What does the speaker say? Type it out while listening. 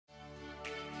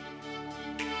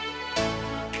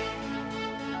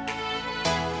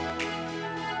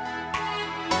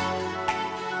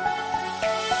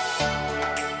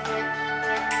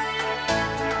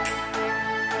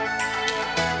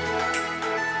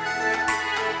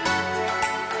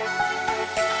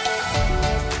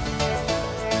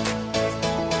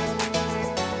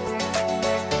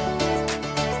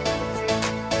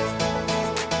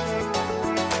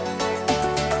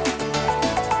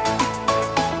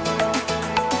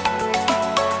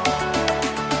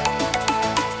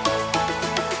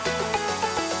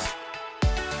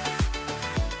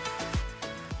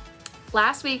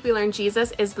Last week we learned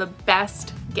Jesus is the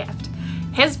best gift.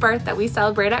 His birth that we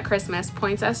celebrate at Christmas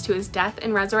points us to his death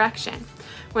and resurrection.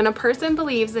 When a person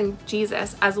believes in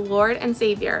Jesus as Lord and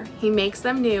Savior, he makes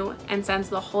them new and sends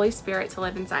the Holy Spirit to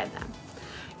live inside them.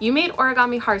 You made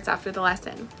origami hearts after the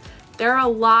lesson. There are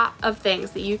a lot of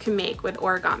things that you can make with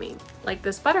origami, like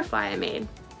this butterfly I made.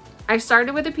 I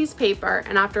started with a piece of paper,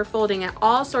 and after folding it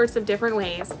all sorts of different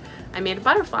ways, I made a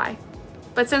butterfly.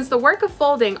 But since the work of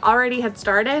folding already had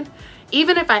started,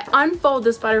 even if I unfold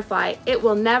this butterfly, it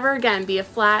will never again be a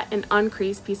flat and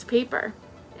uncreased piece of paper.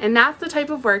 And that's the type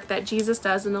of work that Jesus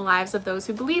does in the lives of those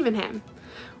who believe in him.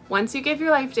 Once you give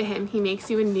your life to him, he makes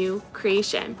you a new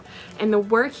creation. And the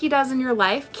work he does in your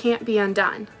life can't be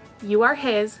undone. You are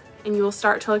his, and you will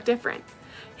start to look different.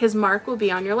 His mark will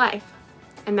be on your life.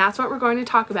 And that's what we're going to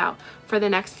talk about for the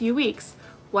next few weeks,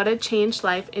 what a changed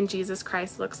life in Jesus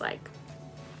Christ looks like.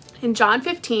 In John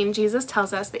 15, Jesus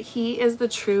tells us that he is the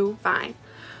true vine.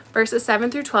 Verses 7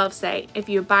 through 12 say, "If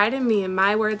you abide in me and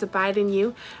my words abide in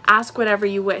you, ask whatever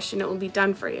you wish and it will be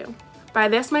done for you. By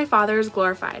this my Father is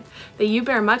glorified, that you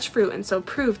bear much fruit and so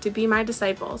prove to be my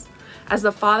disciples. As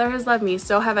the Father has loved me,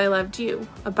 so have I loved you.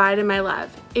 Abide in my love.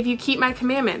 If you keep my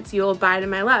commandments, you will abide in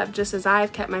my love, just as I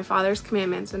have kept my Father's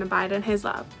commandments and abide in his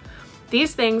love.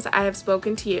 These things I have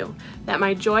spoken to you, that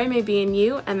my joy may be in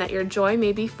you and that your joy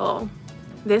may be full.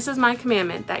 This is my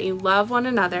commandment, that you love one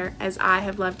another as I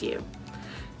have loved you."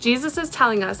 Jesus is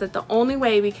telling us that the only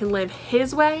way we can live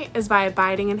his way is by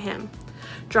abiding in him,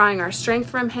 drawing our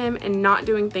strength from him and not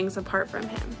doing things apart from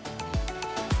him.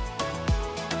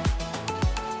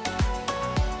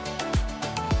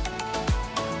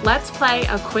 Let's play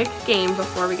a quick game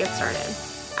before we get started.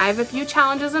 I have a few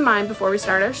challenges in mind before we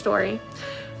start our story.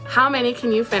 How many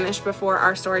can you finish before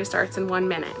our story starts in 1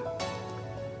 minute?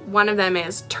 One of them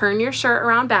is turn your shirt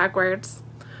around backwards,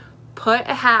 put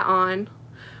a hat on,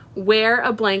 wear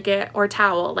a blanket or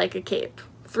towel like a cape.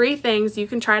 3 things you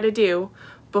can try to do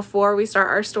before we start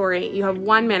our story. You have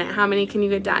 1 minute. How many can you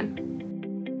get done?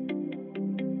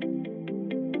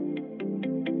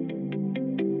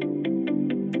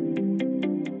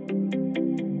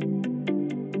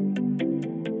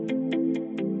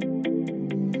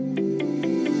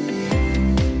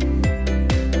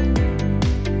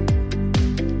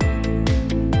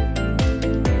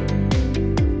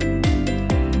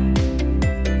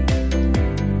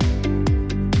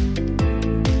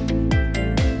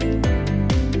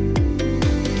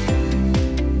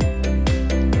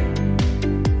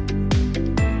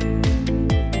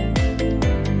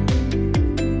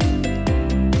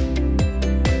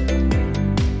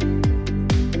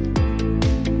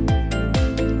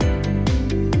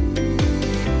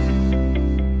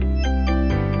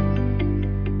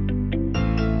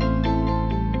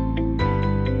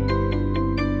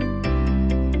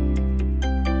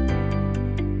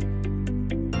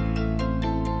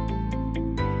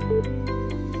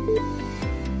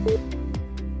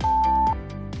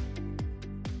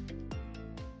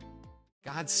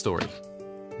 God's story,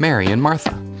 Mary and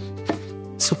Martha.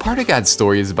 So part of God's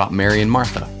story is about Mary and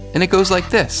Martha, and it goes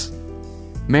like this.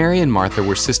 Mary and Martha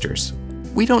were sisters.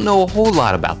 We don't know a whole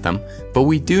lot about them, but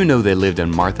we do know they lived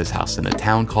in Martha's house in a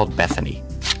town called Bethany.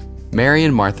 Mary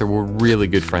and Martha were really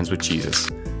good friends with Jesus,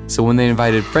 so when they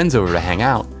invited friends over to hang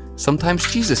out,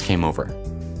 sometimes Jesus came over.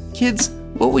 Kids,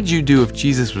 what would you do if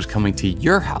Jesus was coming to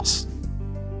your house?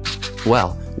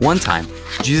 Well, one time,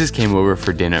 Jesus came over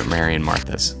for dinner at Mary and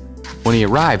Martha's. When he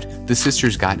arrived, the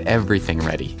sisters got everything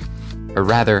ready. Or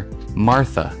rather,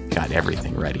 Martha got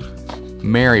everything ready.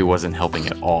 Mary wasn't helping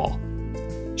at all.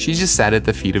 She just sat at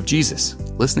the feet of Jesus,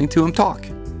 listening to him talk.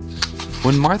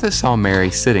 When Martha saw Mary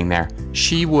sitting there,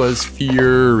 she was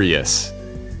furious.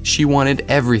 She wanted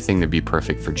everything to be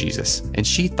perfect for Jesus, and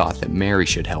she thought that Mary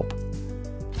should help.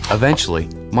 Eventually,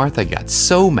 Martha got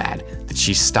so mad that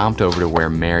she stomped over to where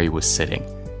Mary was sitting.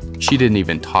 She didn't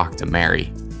even talk to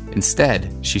Mary. Instead,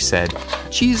 she said,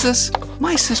 "Jesus,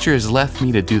 my sister has left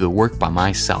me to do the work by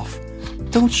myself.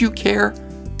 Don't you care?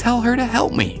 Tell her to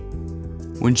help me."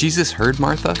 When Jesus heard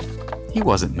Martha, he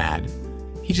wasn't mad.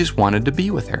 He just wanted to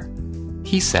be with her.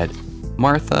 He said,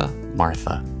 "Martha,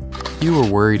 Martha, you are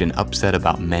worried and upset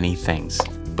about many things,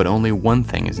 but only one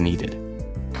thing is needed."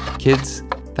 Kids,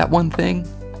 that one thing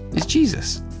is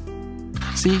Jesus.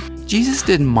 See, Jesus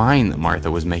didn't mind that Martha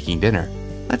was making dinner.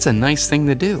 That's a nice thing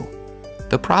to do.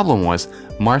 The problem was,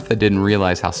 Martha didn't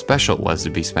realize how special it was to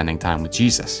be spending time with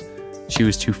Jesus. She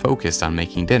was too focused on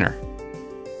making dinner.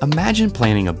 Imagine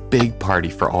planning a big party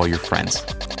for all your friends,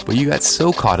 but you got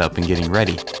so caught up in getting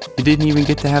ready, you didn't even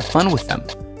get to have fun with them,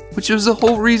 which was the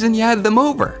whole reason you had them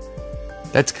over.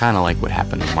 That's kind of like what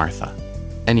happened to Martha.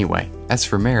 Anyway, as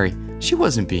for Mary, She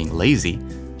wasn't being lazy.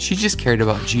 She just cared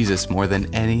about Jesus more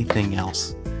than anything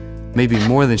else. Maybe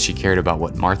more than she cared about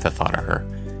what Martha thought of her,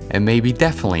 and maybe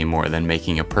definitely more than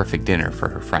making a perfect dinner for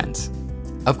her friends.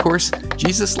 Of course,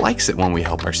 Jesus likes it when we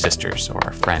help our sisters, or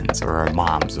our friends, or our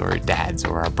moms, or our dads,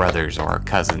 or our brothers, or our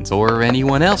cousins, or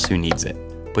anyone else who needs it.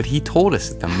 But he told us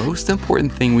that the most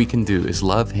important thing we can do is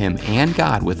love him and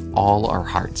God with all our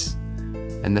hearts.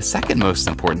 And the second most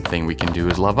important thing we can do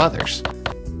is love others.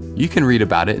 You can read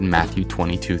about it in Matthew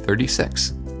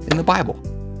 22:36 in the Bible.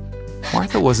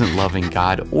 Martha wasn't loving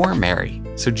God or Mary,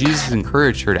 so Jesus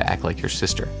encouraged her to act like her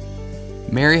sister.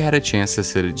 Mary had a chance to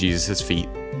sit at Jesus' feet,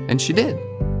 and she did.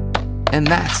 And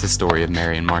that's the story of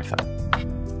Mary and Martha.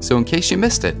 So in case you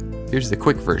missed it, here's the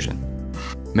quick version.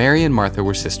 Mary and Martha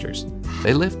were sisters.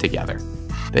 They lived together.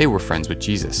 They were friends with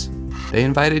Jesus. They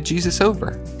invited Jesus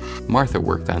over. Martha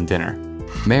worked on dinner.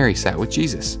 Mary sat with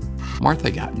Jesus.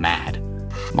 Martha got mad.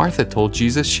 Martha told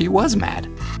Jesus she was mad.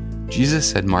 Jesus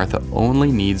said Martha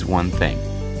only needs one thing,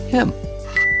 him.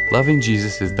 Loving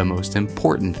Jesus is the most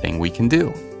important thing we can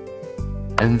do.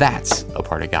 And that's a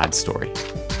part of God's story.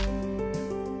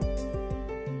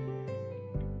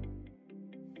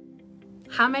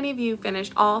 How many of you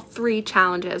finished all 3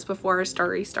 challenges before our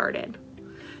story started?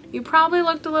 You probably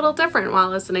looked a little different while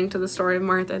listening to the story of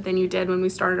Martha than you did when we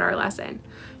started our lesson.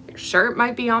 Your shirt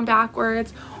might be on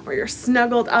backwards, or you're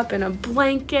snuggled up in a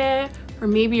blanket, or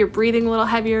maybe you're breathing a little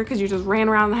heavier because you just ran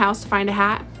around the house to find a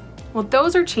hat. Well,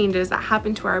 those are changes that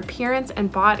happen to our appearance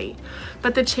and body.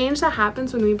 But the change that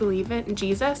happens when we believe in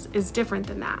Jesus is different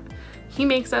than that. He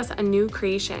makes us a new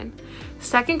creation.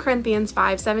 2 Corinthians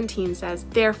 5:17 says,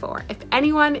 "Therefore, if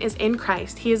anyone is in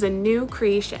Christ, he is a new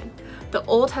creation. The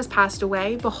old has passed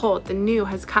away, behold, the new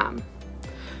has come."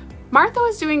 Martha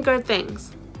was doing good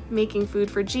things, making food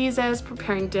for Jesus,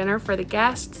 preparing dinner for the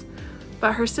guests,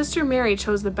 but her sister Mary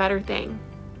chose the better thing.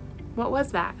 What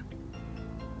was that?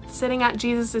 Sitting at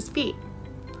Jesus' feet.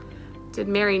 Did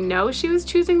Mary know she was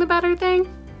choosing the better thing?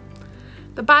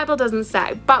 The Bible doesn't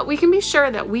say, but we can be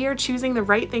sure that we are choosing the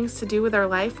right things to do with our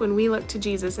life when we look to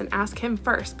Jesus and ask him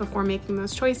first before making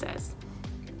those choices.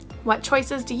 What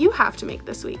choices do you have to make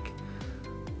this week?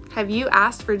 Have you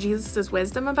asked for Jesus'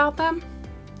 wisdom about them?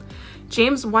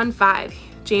 James 1:5,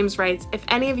 James writes, "If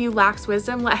any of you lacks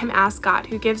wisdom, let him ask God,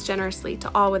 who gives generously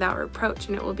to all without reproach,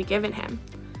 and it will be given him."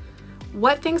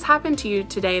 What things happened to you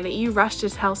today that you rushed to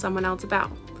tell someone else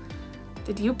about?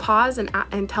 Did you pause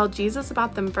and tell Jesus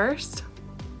about them first?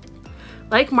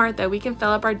 Like Martha, we can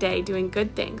fill up our day doing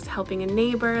good things, helping a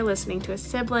neighbor, listening to a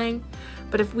sibling.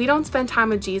 But if we don't spend time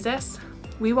with Jesus,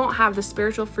 we won't have the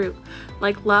spiritual fruit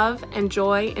like love and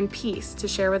joy and peace to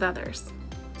share with others.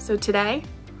 So today,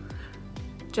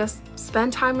 just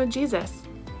spend time with Jesus.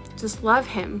 Just love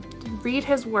him, read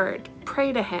his word,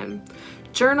 pray to him,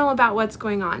 journal about what's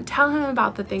going on, tell him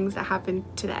about the things that happened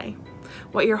today,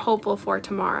 what you're hopeful for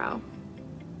tomorrow.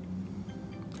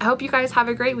 I hope you guys have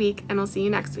a great week, and I'll see you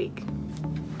next week.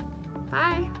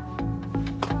 Bye.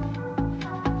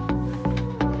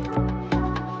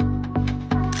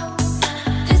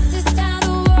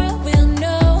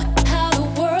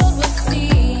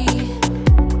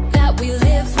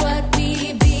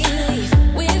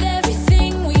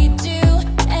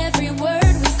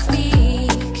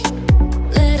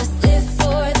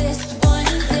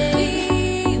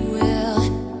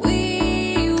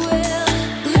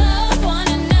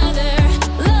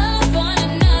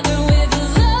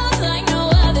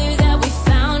 Other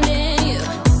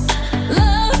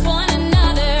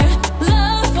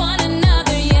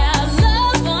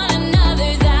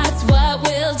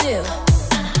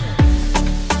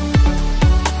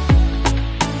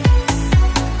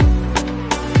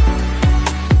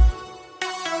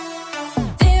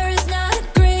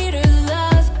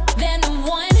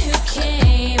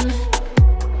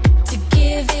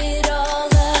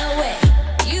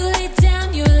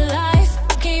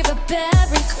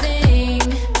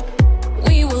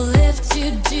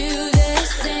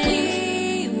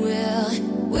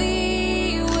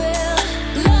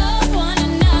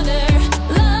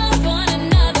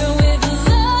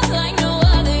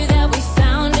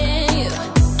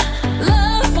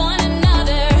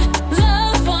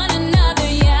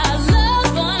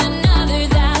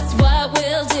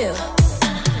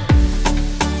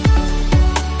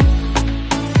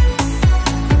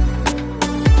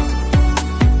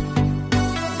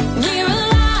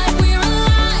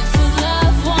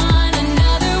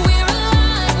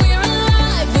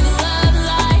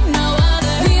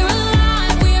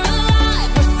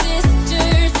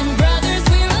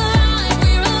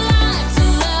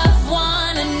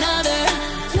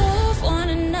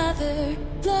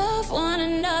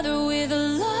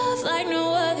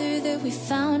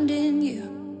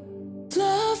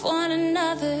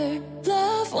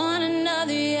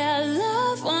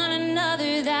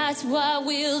that's what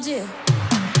we'll do.